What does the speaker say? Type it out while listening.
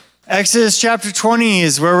Exodus chapter 20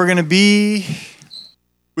 is where we're going to be.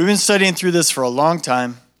 We've been studying through this for a long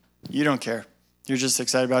time. You don't care. You're just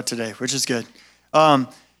excited about today, which is good. And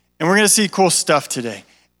we're going to see cool stuff today.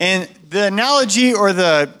 And the analogy or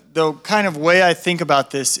the kind of way I think about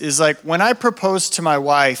this is like when I proposed to my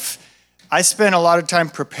wife, I spent a lot of time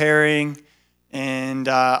preparing and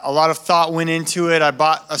a lot of thought went into it. I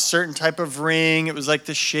bought a certain type of ring. It was like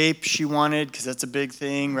the shape she wanted because that's a big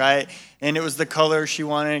thing, right? And it was the color she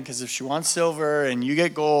wanted because if she wants silver and you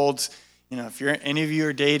get gold, you know, if any of you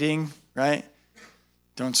are dating, right?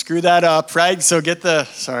 Don't screw that up, right? So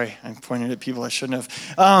sorry, I'm pointing at people I shouldn't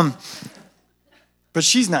have. But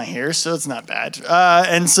she's not here, so it's not bad.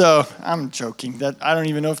 And so I'm joking that I don't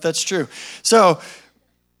even know if that's true. So,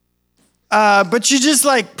 but you just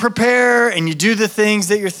like prepare and you do the things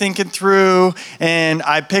that you're thinking through. And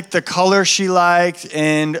I picked the color she liked,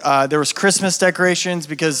 and there was Christmas decorations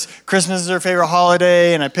because Christmas is her favorite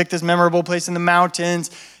holiday. And I picked this memorable place in the mountains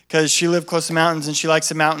because she lived close to mountains and she likes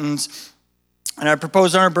the mountains. And I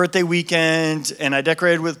proposed on her birthday weekend, and I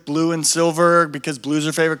decorated with blue and silver because blue's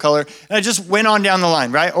her favorite color. And I just went on down the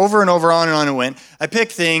line, right? Over and over, on and on it went. I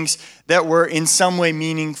picked things that were in some way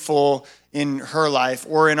meaningful in her life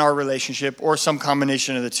or in our relationship or some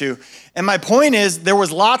combination of the two. And my point is there was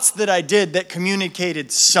lots that I did that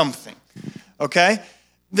communicated something, okay?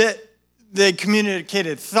 That they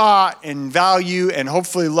communicated thought and value and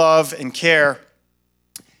hopefully love and care.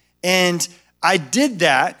 And I did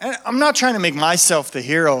that, and I'm not trying to make myself the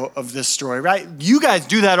hero of this story, right? You guys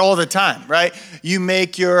do that all the time, right? You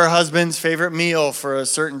make your husband's favorite meal for a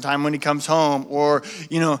certain time when he comes home, or,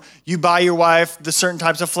 you buy your wife the certain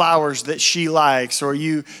types of flowers that she likes, or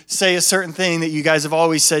you say a certain thing that you guys have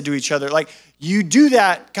always said to each other. Like, you do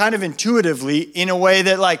that kind of intuitively in a way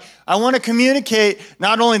that, like, I want to communicate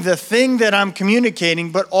not only the thing that I'm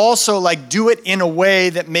communicating, but also, like, do it in a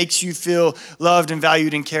way that makes you feel loved and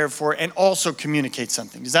valued and cared for and also communicate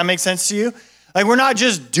something. Does that make sense to you? Like, we're not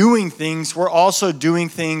just doing things, we're also doing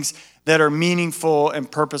things that are meaningful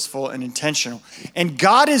and purposeful and intentional. And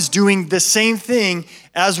God is doing the same thing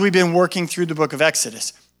as we've been working through the book of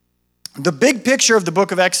Exodus. The big picture of the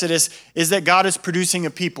book of Exodus is that God is producing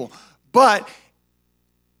a people. But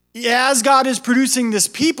as God is producing this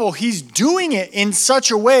people, he's doing it in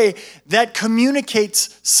such a way that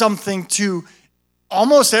communicates something to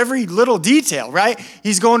almost every little detail, right?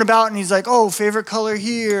 He's going about and he's like, oh, favorite color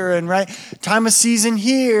here, and right, time of season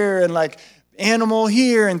here, and like animal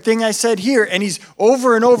here, and thing I said here. And he's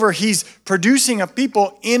over and over, he's producing a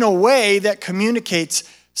people in a way that communicates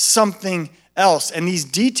something else. And these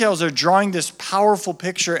details are drawing this powerful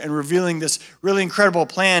picture and revealing this really incredible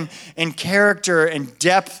plan and character and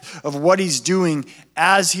depth of what he's doing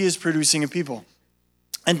as he is producing a people.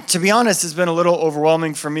 And to be honest, it's been a little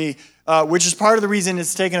overwhelming for me, which is part of the reason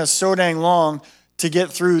it's taken us so dang long to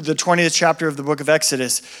get through the 20th chapter of the book of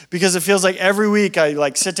Exodus, because it feels like every week I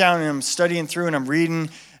like sit down and I'm studying through and I'm reading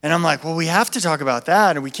and I'm like, well, we have to talk about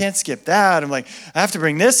that and we can't skip that. I'm like, I have to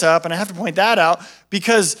bring this up and I have to point that out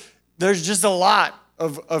because there's just a lot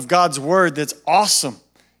of God's word that's awesome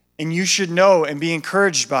and you should know and be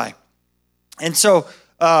encouraged by. And so,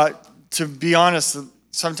 to be honest,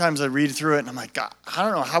 sometimes I read through it and I'm like, God, I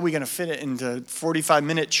don't know how we're going to fit it into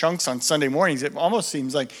 45-minute chunks on Sunday mornings. It almost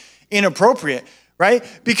seems like inappropriate, right?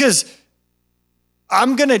 Because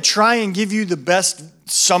I'm going to try and give you the best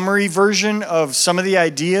summary version of some of the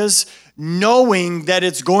ideas, knowing that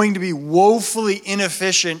it's going to be woefully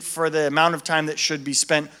inefficient for the amount of time that should be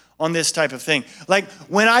spent on this type of thing. Like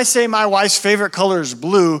when I say my wife's favorite color is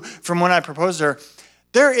blue from when I proposed to her,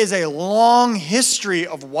 there is a long history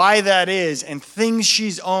of why that is and things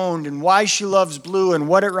she's owned and why she loves blue and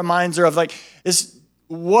what it reminds her of. Like,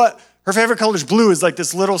 what her favorite color is blue is like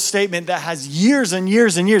this little statement that has years and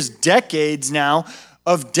years and years, decades now,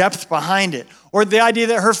 of depth behind it. Or the idea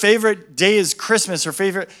that her favorite day is Christmas, her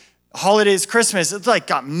favorite holiday is Christmas. It's like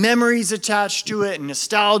got memories attached to it and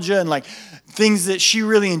nostalgia and like things that she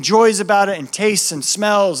really enjoys about it and tastes and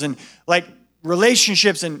smells and like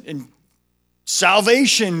relationships and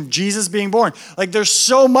salvation, Jesus being born. Like there's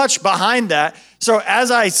so much behind that. So as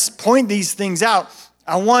I point these things out,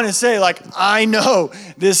 I want to say like, I know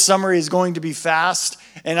this summary is going to be fast.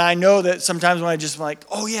 And I know that sometimes when I just like,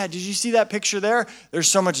 oh yeah, did you see that picture there? There's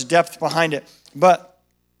so much depth behind it. But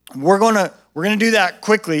we're going to do that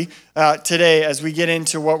quickly today as we get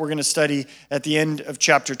into what we're going to study at the end of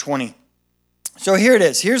chapter 20. So here it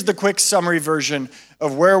is. Here's the quick summary version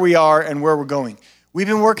of where we are and where we're going. We've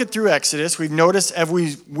been working through Exodus. We've noticed as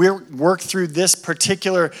we work through this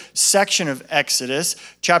particular section of Exodus,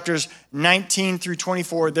 chapters 19 through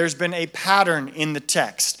 24, there's been a pattern in the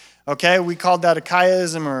text. Okay, we called that a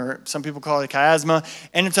chiasm, or some people call it a chiasma.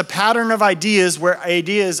 And it's a pattern of ideas where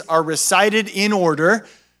ideas are recited in order,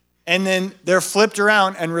 and then they're flipped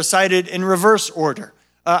around and recited in reverse order.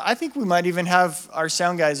 I think we might even have, our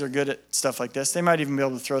sound guys are good at stuff like this. They might even be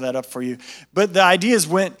able to throw that up for you. But the ideas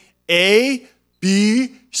went A,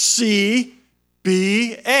 B, C,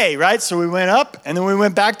 B, A, right? So we went up, and then we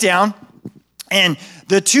went back down. And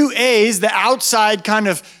the two A's, the outside kind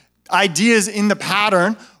of ideas in the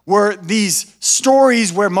pattern, were these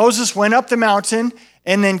stories where Moses went up the mountain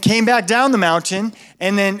and then came back down the mountain,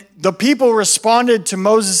 and then the people responded to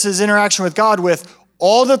Moses' interaction with God with,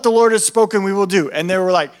 all that the Lord has spoken we will do. And they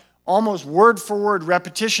were like almost word for word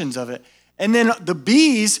repetitions of it. And then the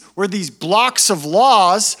B's were these blocks of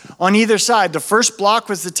laws on either side. The first block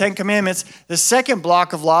was the 10 Commandments. The second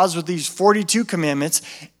block of laws were these 42 commandments.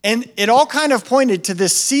 And it all kind of pointed to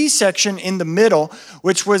this C section in the middle,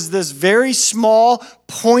 which was this very small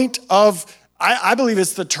point of, I believe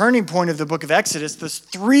it's the turning point of the book of Exodus, this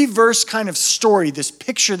 3-verse kind of story, this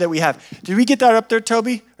picture that we have. Did we get that up there,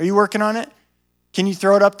 Toby? Are you working on it? Can you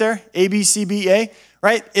throw it up there? A, B, C, B, A,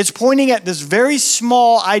 right? It's pointing at this very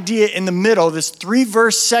small idea in the middle, this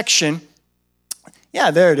 3-verse section.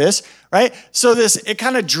 Yeah, there it is, right? So it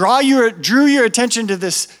kind of drew your attention to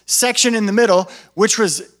this section in the middle, which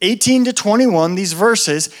was 18 to 21, these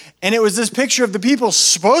verses. And it was this picture of the people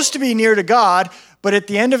supposed to be near to God, but at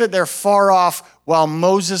the end of it, they're far off while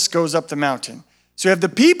Moses goes up the mountain. So you have the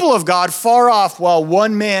people of God far off while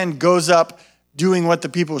one man goes up doing what the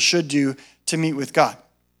people should do to meet with God.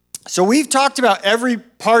 So we've talked about every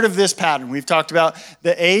part of this pattern. We've talked about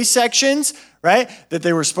the A sections, right? That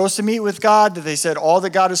they were supposed to meet with God, that they said, all that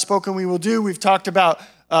God has spoken we will do. We've talked about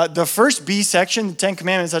the first B section, the 10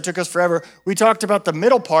 Commandments, that took us forever. We talked about the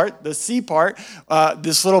middle part, the C part,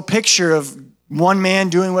 this little picture of one man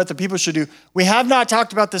doing what the people should do. We have not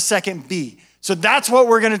talked about the second B. So that's what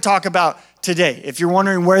we're going to talk about today. If you're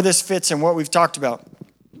wondering where this fits and what we've talked about,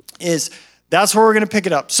 that's where we're going to pick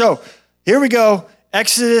it up. So here we go,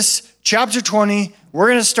 Exodus chapter 20. We're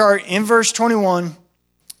going to start in verse 21,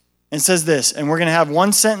 and says this, and we're going to have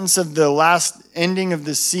one sentence of the last ending of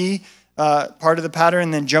the C part of the pattern,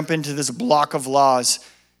 and then jump into this block of laws.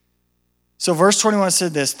 So verse 21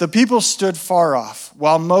 said this, the people stood far off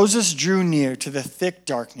while Moses drew near to the thick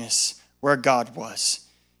darkness where God was.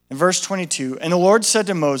 In verse 22, and the Lord said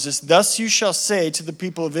to Moses, thus you shall say to the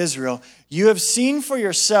people of Israel, you have seen for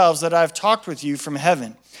yourselves that I have talked with you from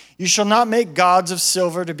heaven. You shall not make gods of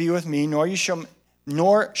silver to be with me,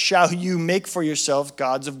 nor shall you make for yourselves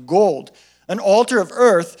gods of gold. An altar of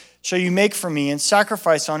earth shall you make for me, and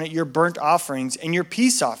sacrifice on it your burnt offerings and your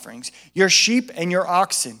peace offerings, your sheep and your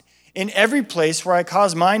oxen. In every place where I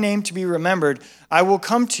cause my name to be remembered, I will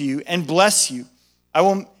come to you and bless you.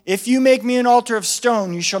 If you make me an altar of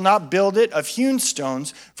stone, you shall not build it of hewn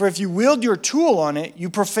stones, for if you wield your tool on it, you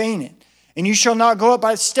profane it. And you shall not go up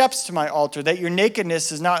by steps to my altar, that your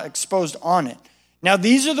nakedness is not exposed on it. Now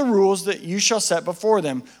these are the rules that you shall set before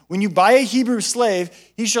them. When you buy a Hebrew slave,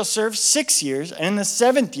 he shall serve 6 years, and in the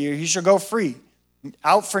 7th year he shall go free,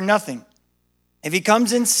 out for nothing. If he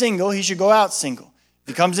comes in single, he shall go out single. If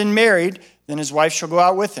he comes in married, then his wife shall go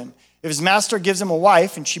out with him. If his master gives him a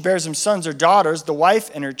wife, and she bears him sons or daughters, the wife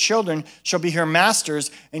and her children shall be her master's,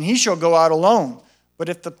 and he shall go out alone. But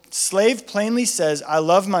if the slave plainly says, I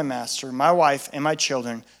love my master, my wife, and my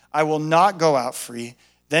children, I will not go out free,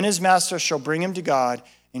 then his master shall bring him to God,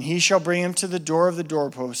 and he shall bring him to the door of the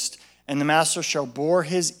doorpost, and the master shall bore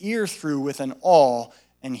his ear through with an awl,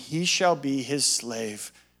 and he shall be his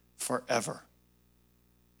slave forever.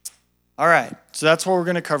 All right, so that's what we're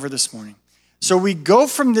going to cover this morning. So we go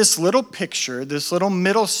from this little picture, this little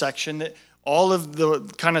middle section that all of the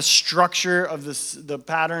kind of structure of the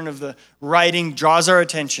pattern of the writing draws our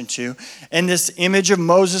attention to, and this image of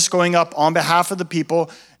Moses going up on behalf of the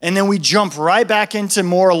people, and then we jump right back into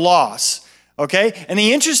more laws, okay? And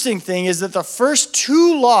the interesting thing is that the first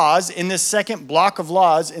 2 laws in this second block of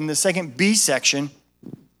laws, in the second B section,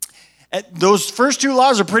 those first 2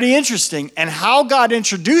 laws are pretty interesting, and how God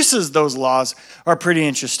introduces those laws are pretty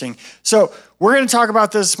interesting. So we're going to talk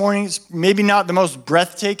about this morning. It's maybe not the most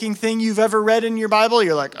breathtaking thing you've ever read in your Bible.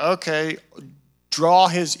 You're like, okay, draw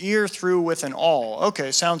his ear through with an awl.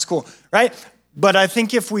 Okay, sounds cool, right? But I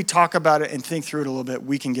think if we talk about it and think through it a little bit,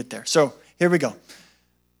 we can get there. So here we go.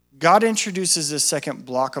 God introduces this second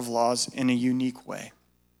block of laws in a unique way.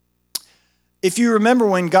 If you remember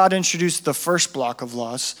when God introduced the first block of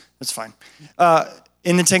laws, that's fine,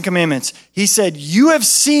 in the 10 Commandments, he said, you have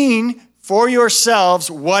seen for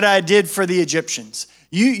yourselves what I did for the Egyptians.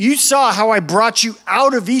 You saw how I brought you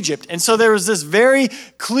out of Egypt. And so there was this very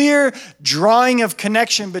clear drawing of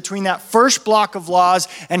connection between that first block of laws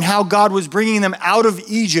and how God was bringing them out of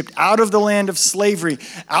Egypt, out of the land of slavery,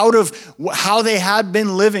 out of how they had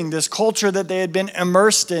been living, this culture that they had been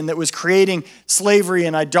immersed in that was creating slavery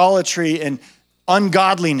and idolatry and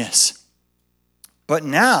ungodliness. But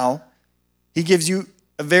now he gives you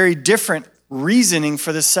a very different reasoning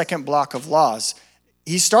for the second block of laws.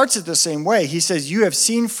 He starts it the same way. He says, you have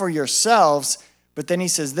seen for yourselves, but then he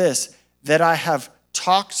says this, that I have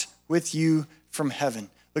talked with you from heaven.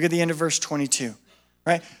 Look at the end of verse 22,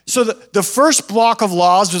 right? So the first block of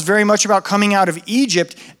laws was very much about coming out of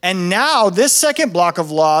Egypt, and now this second block of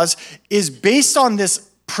laws is based on this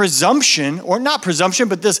presumption, or not presumption,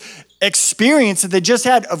 but this experience that they just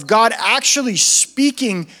had of God actually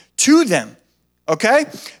speaking to them. Okay?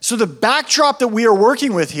 So the backdrop that we are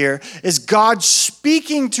working with here is God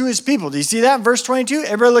speaking to his people. Do you see that in verse 22?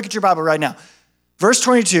 Everybody look at your Bible right now. Verse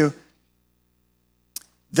 22.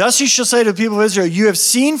 Thus you shall say to the people of Israel, you have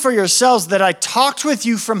seen for yourselves that I talked with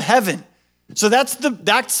you from heaven. So that's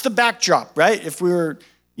the backdrop, right? If we were,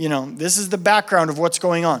 this is the background of what's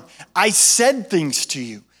going on. I said things to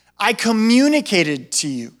you. I communicated to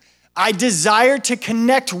you. I desire to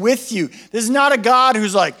connect with you. This is not a God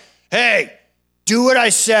who's like, hey, do what I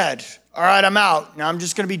said. All right, I'm out. Now I'm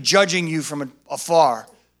just going to be judging you from afar.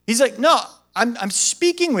 He's like, no, I'm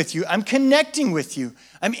speaking with you. I'm connecting with you.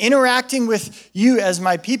 I'm interacting with you as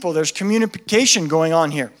my people. There's communication going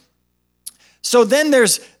on here. So then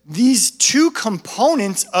there's these two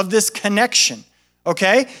components of this connection,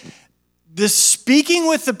 okay? The speaking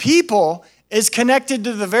with the people is connected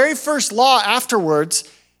to the very first law afterwards.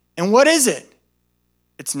 And what is it?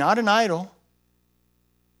 It's not an idol.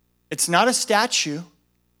 It's not a statue.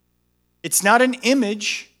 It's not an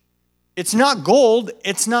image. It's not gold.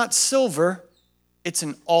 It's not silver. It's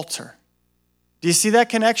an altar. Do you see that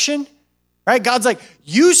connection? Right? God's like,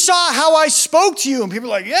 you saw how I spoke to you. And people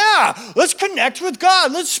are like, yeah, let's connect with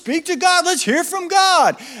God. Let's speak to God. Let's hear from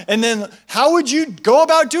God. And then how would you go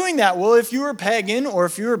about doing that? Well, if you were pagan or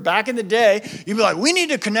if you were back in the day, you'd be like, we need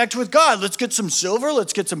to connect with God. Let's get some silver.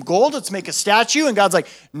 Let's get some gold. Let's make a statue. And God's like,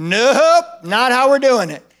 nope, not how we're doing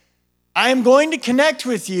it. I am going to connect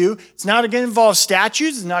with you. It's not going to involve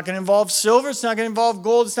statues. It's not going to involve silver. It's not going to involve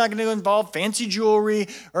gold. It's not going to involve fancy jewelry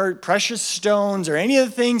or precious stones or any of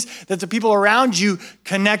the things that the people around you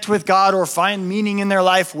connect with God or find meaning in their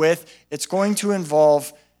life with. It's going to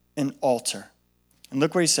involve an altar. And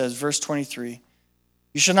look what he says, verse 23.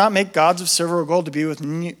 You shall not make gods of silver or gold to be with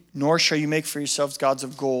me, nor shall you make for yourselves gods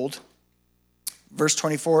of gold. Verse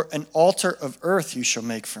 24, an altar of earth you shall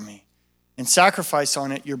make for me. And sacrifice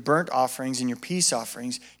on it your burnt offerings and your peace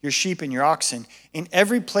offerings, your sheep and your oxen. In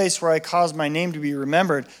every place where I cause my name to be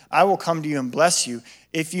remembered, I will come to you and bless you.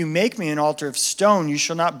 If you make me an altar of stone, you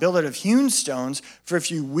shall not build it of hewn stones, for if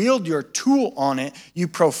you wield your tool on it, you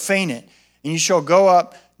profane it. And you shall go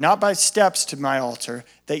up not by steps to my altar,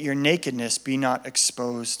 that your nakedness be not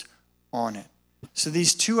exposed on it. So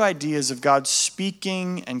these two ideas of God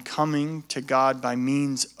speaking and coming to God by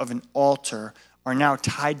means of an altar are now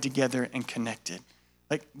tied together and connected.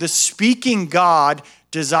 Like the speaking God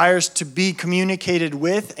desires to be communicated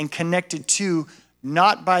with and connected to,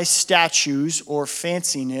 not by statues or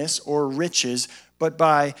fanciness or riches, but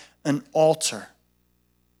by an altar.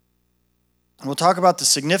 And we'll talk about the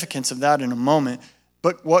significance of that in a moment.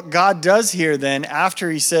 But what God does here then, after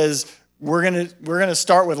he says, we're gonna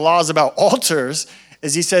start with laws about altars,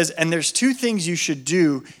 is he says, and there's two things you should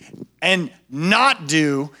do and not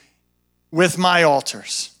do with my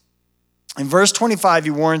altars. In verse 25,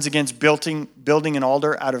 he warns against building an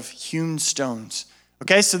altar out of hewn stones.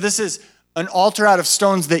 Okay, so this is an altar out of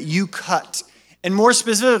stones that you cut. And more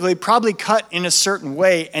specifically, probably cut in a certain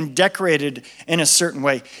way and decorated in a certain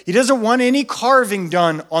way. He doesn't want any carving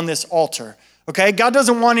done on this altar. Okay, God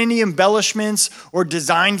doesn't want any embellishments or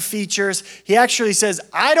design features. He actually says,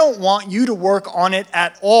 I don't want you to work on it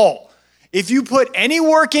at all. If you put any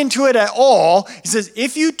work into it at all, he says,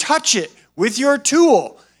 if you touch it with your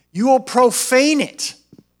tool, you will profane it.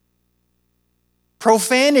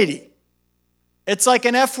 Profanity. It's like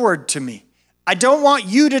an F word to me. I don't want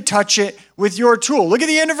you to touch it with your tool. Look at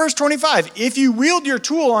the end of verse 25. If you wield your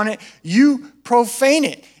tool on it, you profane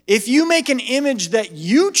it. If you make an image that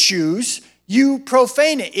you choose, you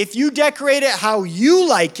profane it. If you decorate it how you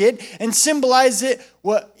like it and symbolize it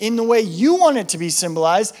in the way you want it to be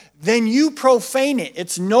symbolized, then you profane it.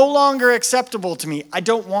 It's no longer acceptable to me. I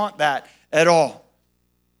don't want that at all.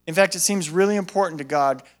 In fact, it seems really important to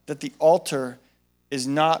God that the altar is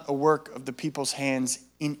not a work of the people's hands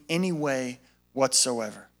in any way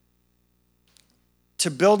whatsoever.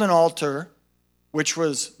 to build an altar, which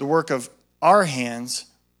was the work of our hands,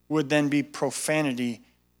 would then be profanity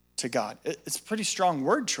to God. It's a pretty strong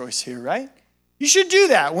word choice here, right? You should do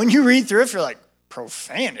that. When you read through it, you're like,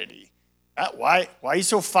 profanity? Why are you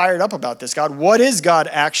so fired up about this, God? What is God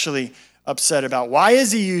actually upset about? Why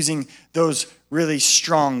is he using those really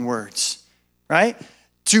strong words, right?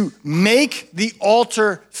 To make the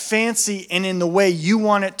altar fancy and in the way you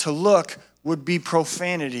want it to look would be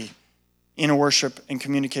profanity in a worship and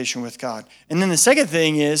communication with God. And then the second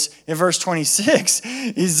thing is, in verse 26,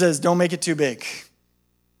 he says, don't make it too big.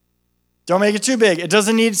 Don't make it too big. It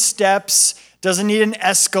doesn't need steps, doesn't need an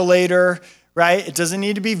escalator, right? It doesn't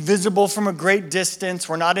need to be visible from a great distance.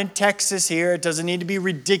 We're not in Texas here. It doesn't need to be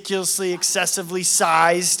ridiculously, excessively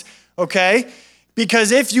sized, okay?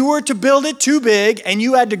 Because if you were to build it too big and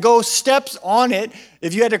you had to go steps on it,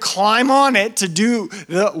 if you had to climb on it to do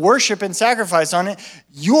the worship and sacrifice on it,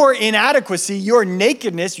 your inadequacy, your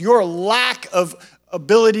nakedness, your lack of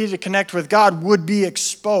ability to connect with God would be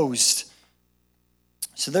exposed.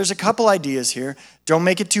 So there's a couple ideas here. Don't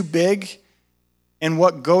make it too big. And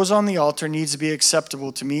what goes on the altar needs to be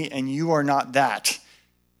acceptable to me, and you are not that.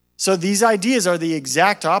 So these ideas are the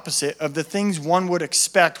exact opposite of the things one would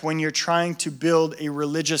expect when you're trying to build a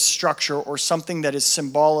religious structure or something that is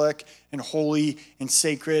symbolic and holy and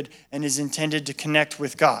sacred and is intended to connect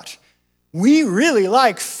with God. We really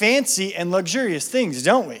like fancy and luxurious things,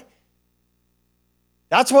 don't we?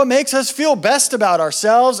 That's what makes us feel best about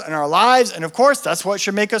ourselves and our lives. And of course, that's what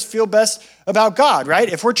should make us feel best about God,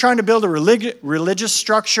 right? If we're trying to build a religious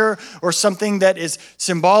structure or something that is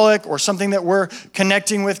symbolic or something that we're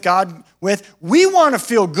connecting with God with, we want to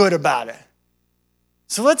feel good about it.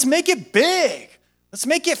 So let's make it big. Let's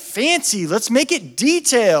make it fancy. Let's make it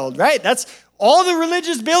detailed, right? That's all the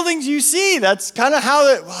religious buildings you see. That's kind of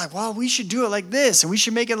how we should do it like this, and we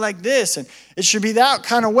should make it like this, and it should be that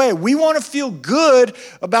kind of way. We want to feel good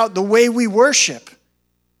about the way we worship.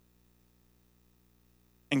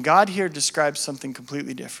 And God here describes something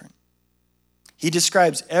completely different. He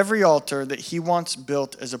describes every altar that he wants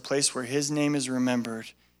built as a place where his name is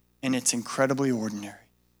remembered, and it's incredibly ordinary.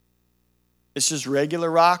 It's just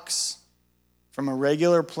regular rocks from a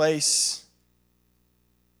regular place.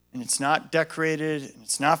 And it's not decorated, and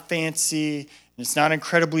it's not fancy, and it's not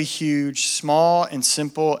incredibly huge, small and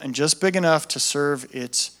simple, and just big enough to serve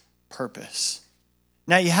its purpose.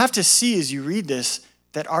 Now, you have to see as you read this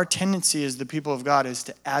that our tendency as the people of God is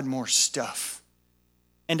to add more stuff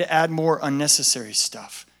and to add more unnecessary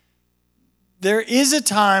stuff. There is a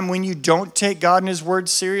time when you don't take God and his word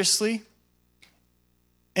seriously.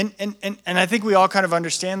 And I think we all kind of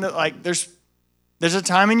understand that, like, there's a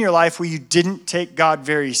time in your life where you didn't take God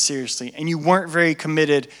very seriously and you weren't very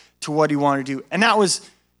committed to what he wanted to do. And that was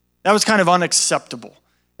kind of unacceptable.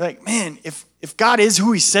 Like, man, if God is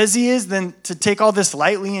who he says he is, then to take all this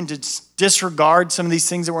lightly and to disregard some of these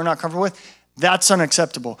things that we're not comfortable with, that's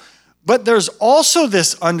unacceptable. But there's also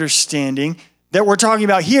this understanding that we're talking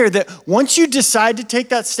about here that once you decide to take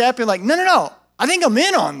that step, you're like, no, I think I'm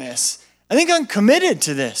in on this. I think I'm committed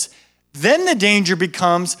to this. Then the danger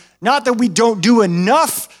becomes not that we don't do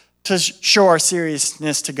enough to show our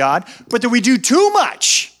seriousness to God, but that we do too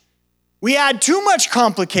much. We add too much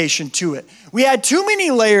complication to it. We add too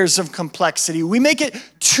many layers of complexity. We make it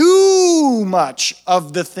too much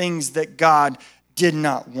of the things that God did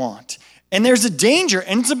not want. And there's a danger,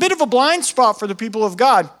 and it's a bit of a blind spot for the people of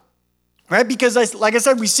God, right? Because like I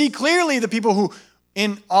said, we see clearly the people who,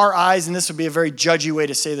 in our eyes, and this would be a very judgy way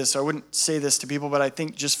to say this, so I wouldn't say this to people, but I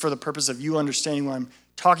think just for the purpose of you understanding what I'm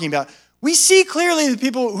talking about, we see clearly the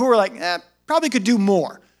people who are like, probably could do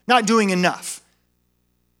more, not doing enough.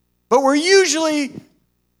 But we're usually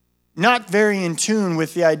not very in tune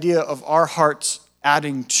with the idea of our hearts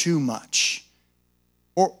adding too much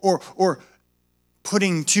or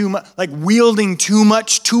putting too much, like wielding too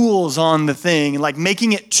much tools on the thing and like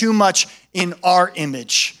making it too much in our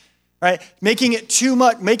image. Right? Making it too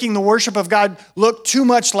much, making the worship of God look too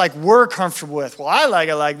much like we're comfortable with. Well, I like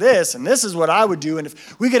it like this, and this is what I would do. And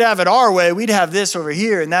if we could have it our way, we'd have this over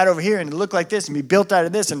here and that over here, and it'd look like this, and be built out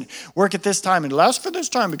of this, and work at this time, and last for this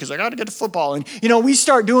time because I got to get to football. And, we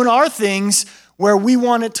start doing our things where we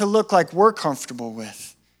want it to look like we're comfortable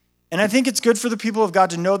with. And I think it's good for the people of God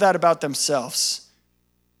to know that about themselves.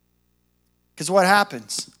 Because what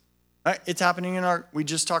happens? Right? It's happening we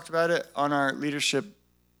just talked about it on our leadership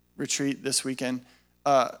retreat this weekend.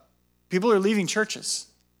 People are leaving churches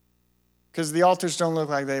because the altars don't look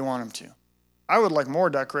like they want them to. I would like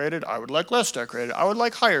more decorated. I would like less decorated. I would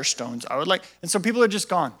like higher stones. And so people are just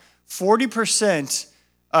gone. 40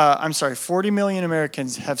 million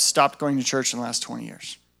Americans have stopped going to church in the last 20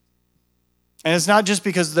 years. And it's not just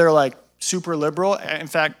because they're like super liberal. In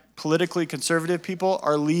fact, politically conservative people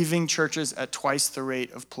are leaving churches at twice the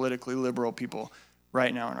rate of politically liberal people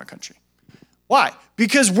right now in our country. Why?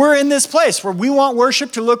 Because we're in this place where we want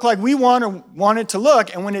worship to look like we want it to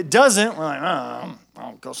look, and when it doesn't, we're like, oh,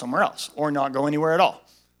 I'll go somewhere else or not go anywhere at all.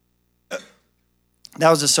 That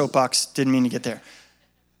was a soapbox. Didn't mean to get there.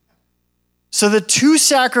 So the two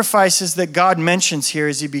sacrifices that God mentions here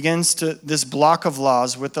as he begins to this block of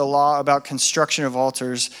laws with the law about construction of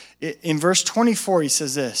altars, in verse 24, he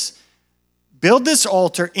says this: build this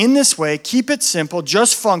altar in this way, keep it simple,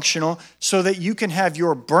 just functional, so that you can have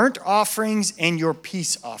your burnt offerings and your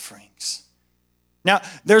peace offerings. Now,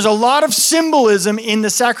 there's a lot of symbolism in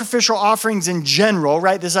the sacrificial offerings in general,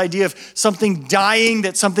 right? This idea of something dying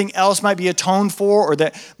that something else might be atoned for or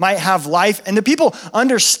that might have life. And the people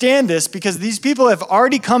understand this because these people have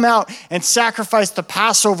already come out and sacrificed the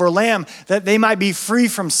Passover lamb that they might be free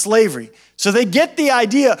from slavery. So they get the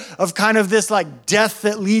idea of kind of this like death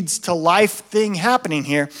that leads to life thing happening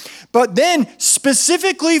here. But then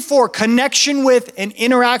specifically for connection with and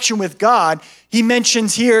interaction with God, he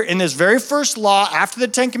mentions here in this very first law, after the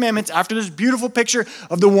Ten Commandments, after this beautiful picture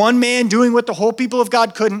of the one man doing what the whole people of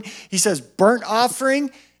God couldn't, he says burnt offering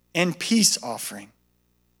and peace offering.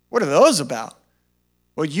 What are those about?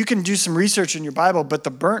 Well, you can do some research in your Bible, but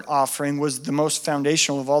the burnt offering was the most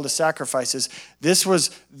foundational of all the sacrifices. This was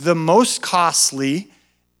the most costly,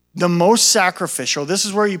 the most sacrificial. This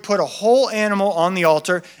is where you put a whole animal on the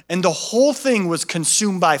altar, and the whole thing was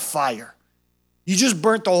consumed by fire. You just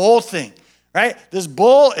burnt the whole thing, right? This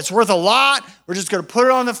bull, it's worth a lot. We're just going to put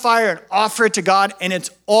it on the fire and offer it to God, and it's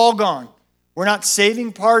all gone. We're not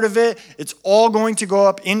saving part of it. It's all going to go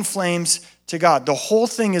up in flames to God. The whole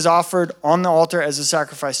thing is offered on the altar as a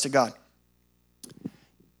sacrifice to God.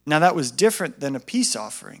 Now, that was different than a peace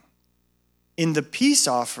offering. In the peace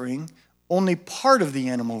offering, only part of the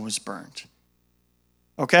animal was burned.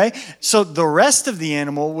 Okay? So the rest of the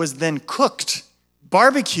animal was then cooked,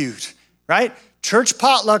 barbecued, right? Church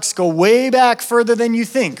potlucks go way back further than you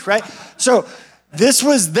think, right? So this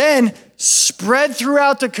was then spread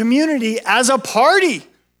throughout the community as a party.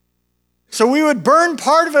 So we would burn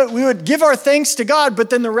part of it, we would give our thanks to God, but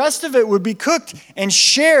then the rest of it would be cooked and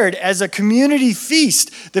shared as a community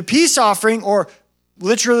feast. The peace offering, or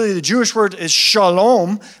literally the Jewish word is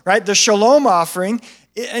shalom, right? The shalom offering,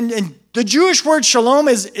 and the Jewish word shalom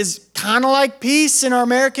is kind of like peace in our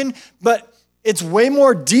American, but it's way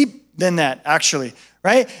more deep than that, actually,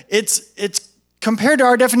 right? It's compared to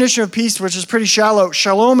our definition of peace, which is pretty shallow.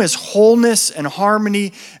 Shalom is wholeness and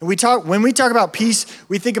harmony. And when we talk about peace,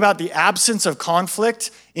 we think about the absence of conflict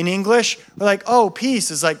in English. We're like, oh, peace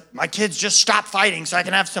is like, my kids just stop fighting so I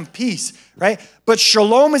can have some peace, right? But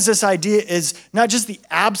shalom is this idea is not just the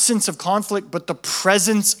absence of conflict, but the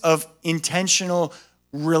presence of intentional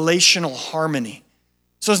relational harmony.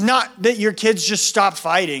 So it's not that your kids just stop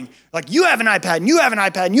fighting. Like, you have an iPad, and you have an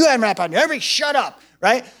iPad, and you have an iPad, and everybody shut up,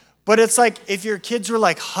 right? But it's like if your kids were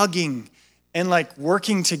like hugging and like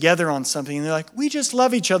working together on something, and they're like, we just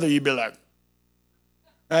love each other, you'd be like,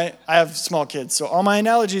 right? I have small kids, so all my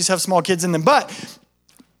analogies have small kids in them. But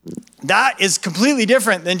that is completely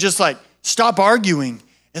different than just like, stop arguing.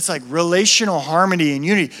 It's like relational harmony and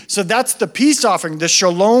unity. So that's the peace offering, the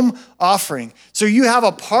shalom offering. So you have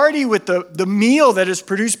a party with the meal that is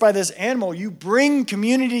produced by this animal. You bring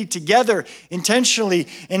community together intentionally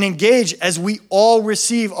and engage as we all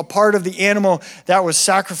receive a part of the animal that was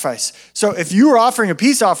sacrificed. So if you were offering a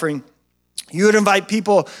peace offering, you would invite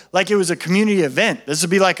people like it was a community event. This would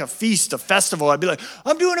be like a feast, a festival. I'd be like,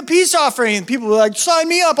 I'm doing a peace offering. And people would be like, sign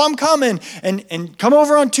me up, I'm coming. And come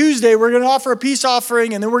over on Tuesday, we're going to offer a peace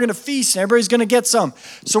offering, and then we're going to feast, and everybody's going to get some.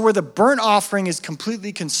 So where the burnt offering is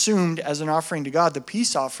completely consumed as an offering to God, the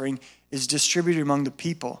peace offering is distributed among the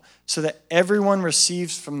people so that everyone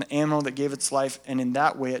receives from the animal that gave its life, and in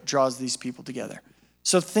that way it draws these people together.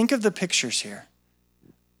 So think of the pictures here.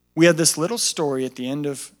 We have this little story at the end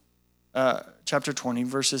of chapter 20,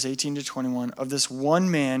 verses 18 to 21, of this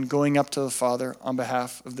one man going up to the Father on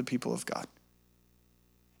behalf of the people of God.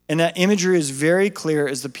 And that imagery is very clear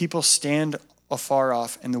as the people stand afar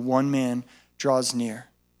off and the one man draws near.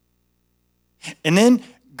 And then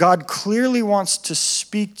God clearly wants to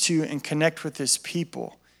speak to and connect with his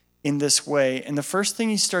people in this way. And the first thing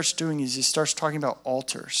he starts doing is he starts talking about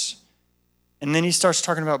altars. And then he starts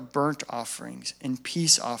talking about burnt offerings and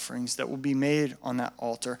peace offerings that will be made on that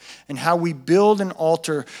altar, and how we build an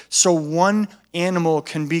altar so one animal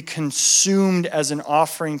can be consumed as an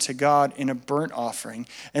offering to God in a burnt offering.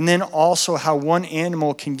 And then also how one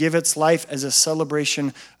animal can give its life as a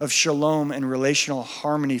celebration of shalom and relational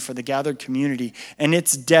harmony for the gathered community. And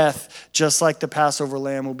its death, just like the Passover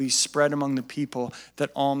lamb, will be spread among the people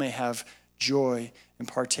that all may have joy and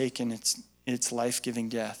partake in its life-giving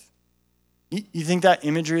death. You think that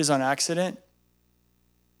imagery is on accident?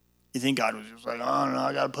 You think God was just like, I don't know,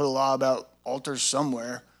 I got to put a law about altars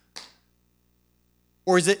somewhere?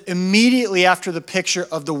 Or is it immediately after the picture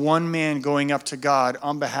of the one man going up to God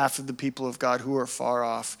on behalf of the people of God who are far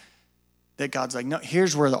off, that God's like, no,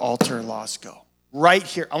 here's where the altar laws go. Right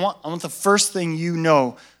here. I want the first thing you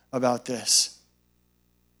know about this.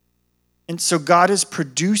 And so God is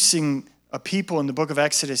producing a people in the book of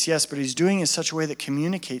Exodus, yes, but he's doing it in such a way that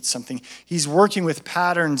communicates something. He's working with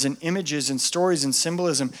patterns and images and stories and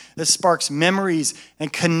symbolism that sparks memories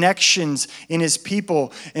and connections in his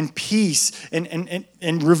people and peace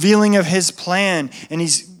and revealing of his plan. And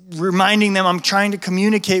he's reminding them, I'm trying to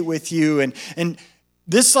communicate with you. And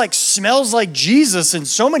this like smells like Jesus in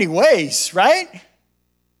so many ways, right?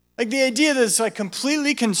 Like the idea that it's like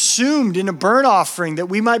completely consumed in a burnt offering that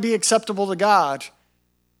we might be acceptable to God.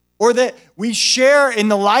 Or that we share in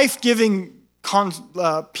the life-giving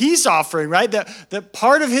peace offering, right? That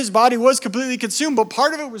part of his body was completely consumed, but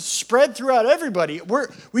part of it was spread throughout everybody.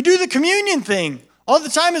 We do the communion thing all the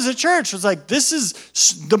time as a church. It's like, this is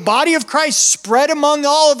the body of Christ spread among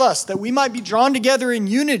all of us, that we might be drawn together in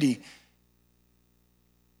unity.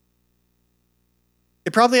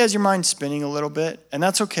 It probably has your mind spinning a little bit, and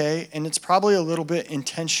that's okay, and it's probably a little bit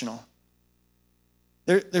intentional.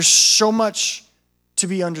 There's so much to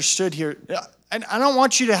be understood here. And I don't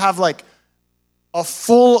want you to have like a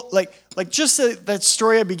full, like just that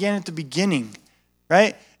story I began at the beginning,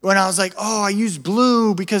 right? When I was like, oh, I used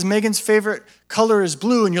blue because Megan's favorite color is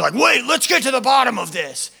blue. And you're like, wait, let's get to the bottom of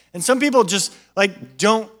this. And some people just like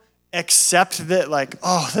don't accept that, like,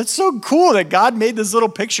 oh, that's so cool that God made this little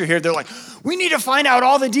picture here. They're like, we need to find out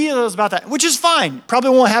all the details about that, which is fine. Probably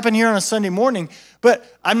won't happen here on a Sunday morning,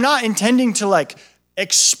 but I'm not intending to like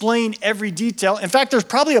explain every detail. In fact, there's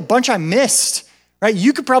probably a bunch I missed, right?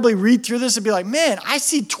 You could probably read through this and be like, man, I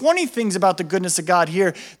see 20 things about the goodness of God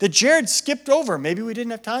here that Jared skipped over. Maybe we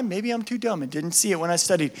didn't have time. Maybe I'm too dumb and didn't see it when I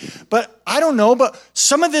studied. But I don't know. But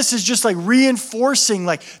some of this is just like reinforcing,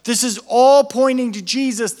 like this is all pointing to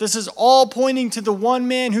Jesus. This is all pointing to the one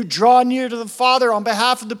man who drew near to the Father on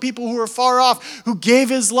behalf of the people who are far off, who gave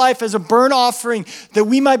his life as a burnt offering that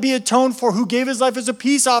we might be atoned for, who gave his life as a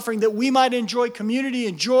peace offering that we might enjoy community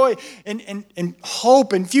and joy and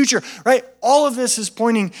hope and future, right? All of this is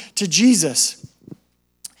pointing to Jesus.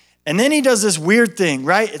 And then he does this weird thing,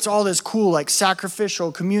 right? It's all this cool, like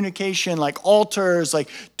sacrificial communication, like altars, like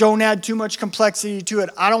don't add too much complexity to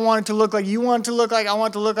it. I don't want it to look like you want it to look like, I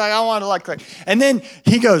want it to look like, I want it to look like. And then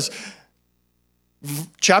he goes,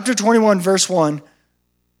 chapter 21, verse 1,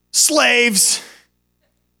 slaves.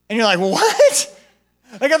 And you're like, what?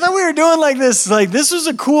 Like I thought we were doing like this was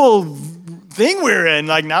a cool thing we were in.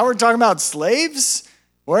 Like now we're talking about slaves?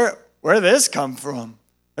 Where did this come from?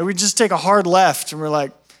 And we just take a hard left and we're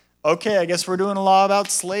like, okay, I guess we're doing a law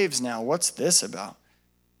about slaves now. What's this about?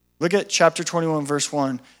 Look at chapter 21, verse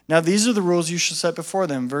 1. Now these are the rules you shall set before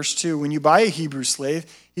them. Verse 2, when you buy a Hebrew slave,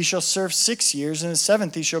 he shall serve 6 years, and the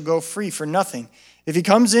seventh he shall go free for nothing. If he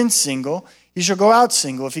comes in single, he shall go out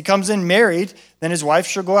single. If he comes in married, then his wife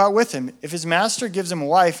shall go out with him. If his master gives him a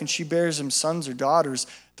wife and she bears him sons or daughters,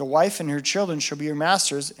 the wife and her children shall be your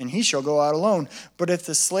master's, and he shall go out alone. But if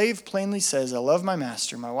the slave plainly says, I love my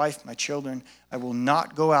master, my wife, my children, I will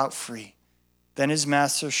not go out free, then his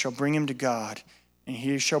master shall bring him to God, and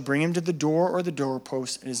he shall bring him to the door or the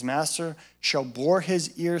doorpost, and his master shall bore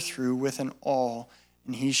his ear through with an awl,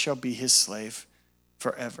 and he shall be his slave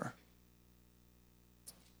forever.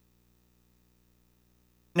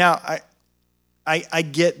 Now, I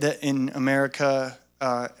get that in America,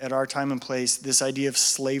 at our time and place, this idea of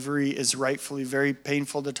slavery is rightfully very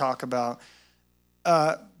painful to talk about.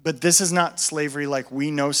 But this is not slavery like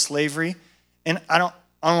we know slavery. And I don't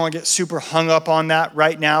want to get super hung up on that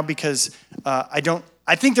right now because I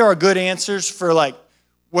think there are good answers for like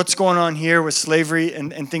what's going on here with slavery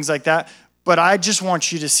and things like that. But I just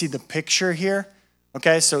want you to see the picture here.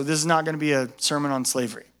 Okay, so this is not going to be a sermon on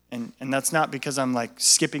slavery. And that's not because I'm like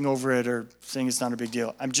skipping over it or saying it's not a big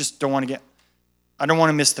deal. I don't want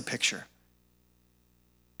to miss the picture.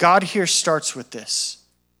 God here starts with this,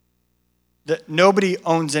 that nobody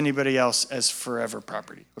owns anybody else as forever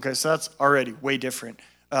property. Okay, so that's already way different.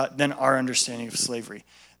 than our understanding of slavery.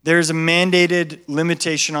 There's a mandated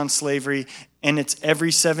limitation on slavery, and it's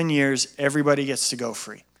every 7 years, everybody gets to go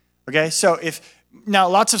free. Okay, so now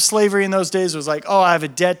lots of slavery in those days was like, oh, I have a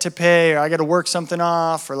debt to pay, or I got to work something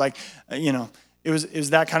off, or like, it was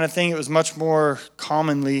that kind of thing. It was much more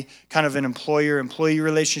commonly kind of an employer-employee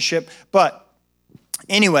relationship. But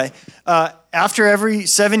anyway, after every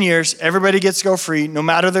 7 years, everybody gets to go free, no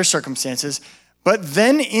matter their circumstances. But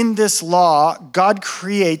then in this law, God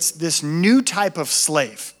creates this new type of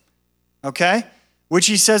slave, okay? Which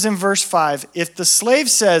he says in verse 5, if the slave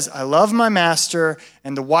says, I love my master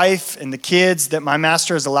and the wife and the kids that my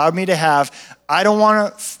master has allowed me to have, I don't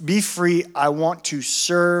want to be free, I want to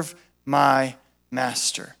serve my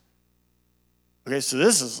master. Okay, so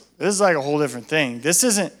this is like a whole different thing. This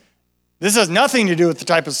has nothing to do with the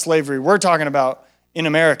type of slavery we're talking about in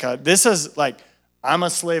America. This is like, I'm a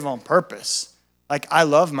slave on purpose. Like, I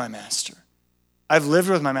love my master. I've lived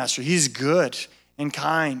with my master. He's good and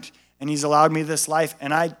kind, and he's allowed me this life,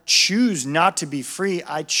 and I choose not to be free.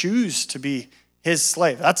 I choose to be his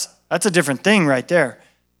slave. That's a different thing right there.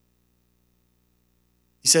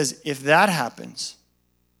 He says, if that happens,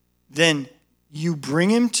 then you bring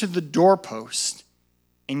him to the doorpost,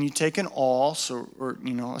 and you take an awl, or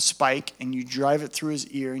a spike, and you drive it through his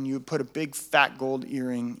ear, and you would put a big fat gold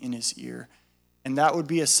earring in his ear. And that would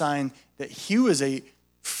be a sign that he was a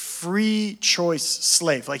free choice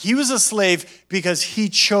slave. Like, he was a slave because he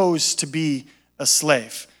chose to be a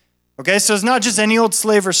slave. Okay, so it's not just any old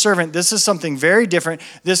slave or servant. This is something very different.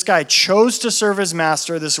 This guy chose to serve his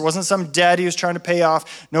master. This wasn't some debt he was trying to pay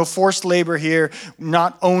off. No forced labor here,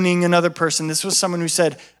 not owning another person. This was someone who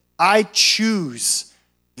said, I choose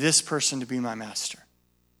this person to be my master.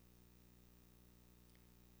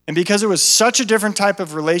 And because it was such a different type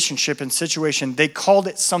of relationship and situation, they called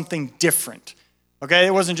it something different. Okay,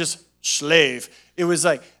 it wasn't just slave. It was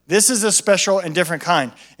like, this is a special and different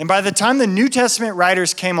kind. And by the time the New Testament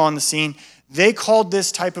writers came on the scene, they called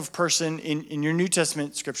this type of person in your New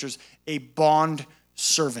Testament scriptures a bond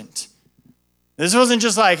servant. This wasn't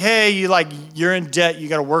just like, hey, you're in debt, you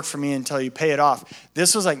got to work for me until you pay it off.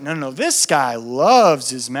 This was like, no, this guy loves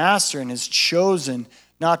his master and has chosen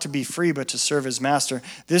not to be free, but to serve his master.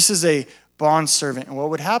 This is a bond servant. And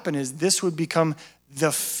what would happen is this would become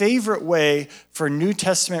the favorite way for New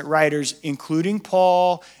Testament writers, including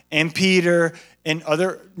Paul and Peter and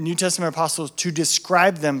other New Testament apostles, to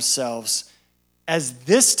describe themselves as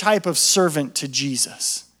this type of servant to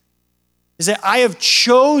Jesus. Is that I have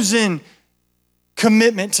chosen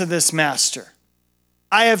commitment to this master.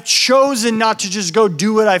 I have chosen not to just go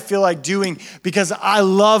do what I feel like doing because I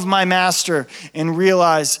love my master and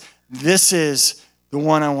realize this is the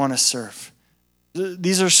one I want to serve.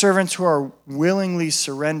 These are servants who are willingly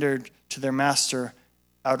surrendered to their master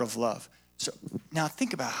out of love. So now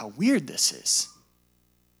think about how weird this is.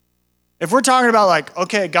 If we're talking about like,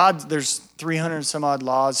 okay, God, there's 300 and some odd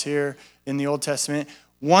laws here in the Old Testament.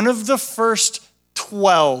 One of the first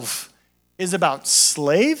 12 is about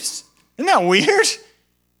slaves. Isn't that weird?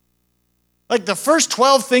 Like the first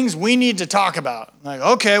 12 things we need to talk about. Like,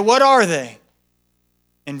 okay, what are they?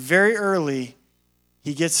 And very early,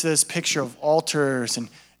 he gets this picture of altars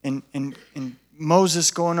and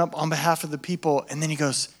Moses going up on behalf of the people. And then he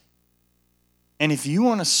goes, and if you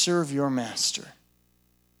want to serve your master,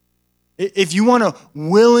 if you want to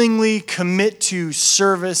willingly commit to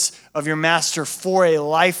service of your master for a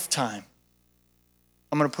lifetime,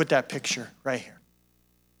 I'm going to put that picture right here.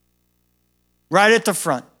 Right at the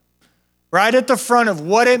front. Right at the front of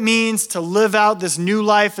what it means to live out this new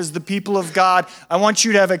life as the people of God. I want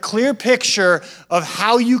you to have a clear picture of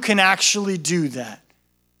how you can actually do that.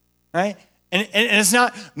 Right? And it's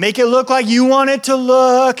not make it look like you want it to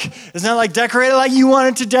look. It's not like decorate it like you want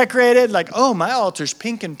it to decorate it. Like, oh, my altar's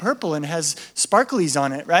pink and purple and has sparklies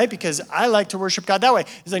on it, right? Because I like to worship God that way.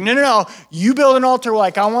 It's like, no. You build an altar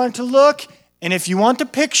like I want it to look. And if you want the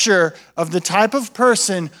picture of the type of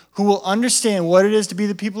person who will understand what it is to be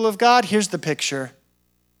the people of God, here's the picture.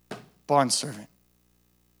 Bondservant.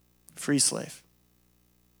 Free slave.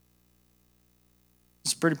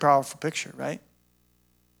 It's a pretty powerful picture, right?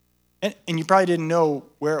 And you probably didn't know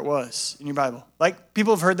where it was in your Bible. Like,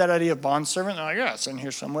 people have heard that idea of bondservant. They're like, yeah, it's in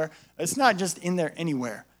here somewhere. It's not just in there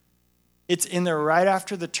anywhere. It's in there right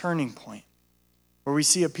after the turning point, where we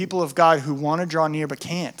see a people of God who want to draw near but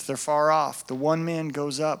can't. They're far off. The one man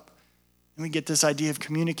goes up. And we get this idea of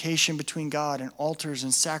communication between God and altars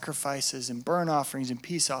and sacrifices and burnt offerings and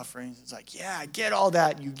peace offerings. It's like, yeah, I get all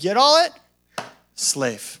that. You get all it?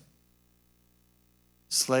 Slave.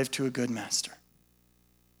 Slave to a good master.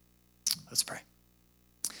 Let's pray.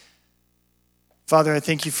 Father, I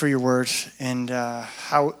thank you for your word and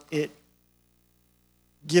how it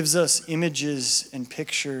gives us images and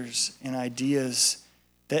pictures and ideas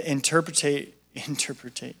that interpret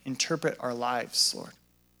our lives, Lord.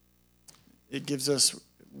 It gives us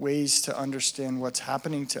ways to understand what's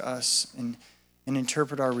happening to us and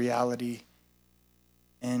interpret our reality.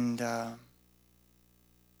 And I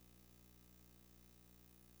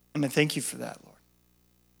thank you for that, Lord.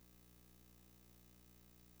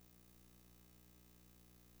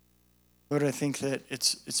 Lord, I think that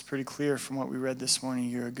it's pretty clear from what we read this morning,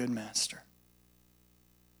 you're a good master.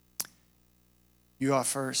 You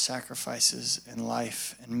offer sacrifices and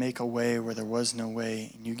life and make a way where there was no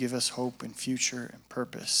way, and you give us hope and future and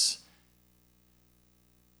purpose.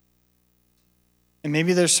 And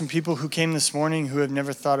maybe there's some people who came this morning who have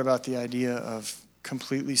never thought about the idea of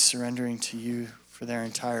completely surrendering to you for their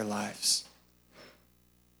entire lives.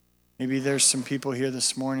 Maybe there's some people here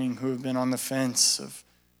this morning who have been on the fence of,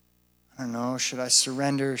 I don't know, should I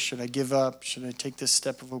surrender? Should I give up? Should I take this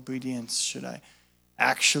step of obedience? Should I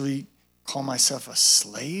actually call myself a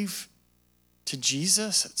slave to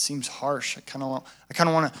Jesus? It seems harsh. I kind of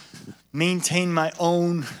want to maintain my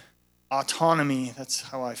own autonomy. That's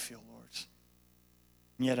how I feel, Lord.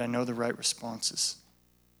 And yet I know the right response is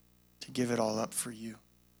to give it all up for you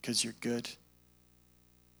because you're good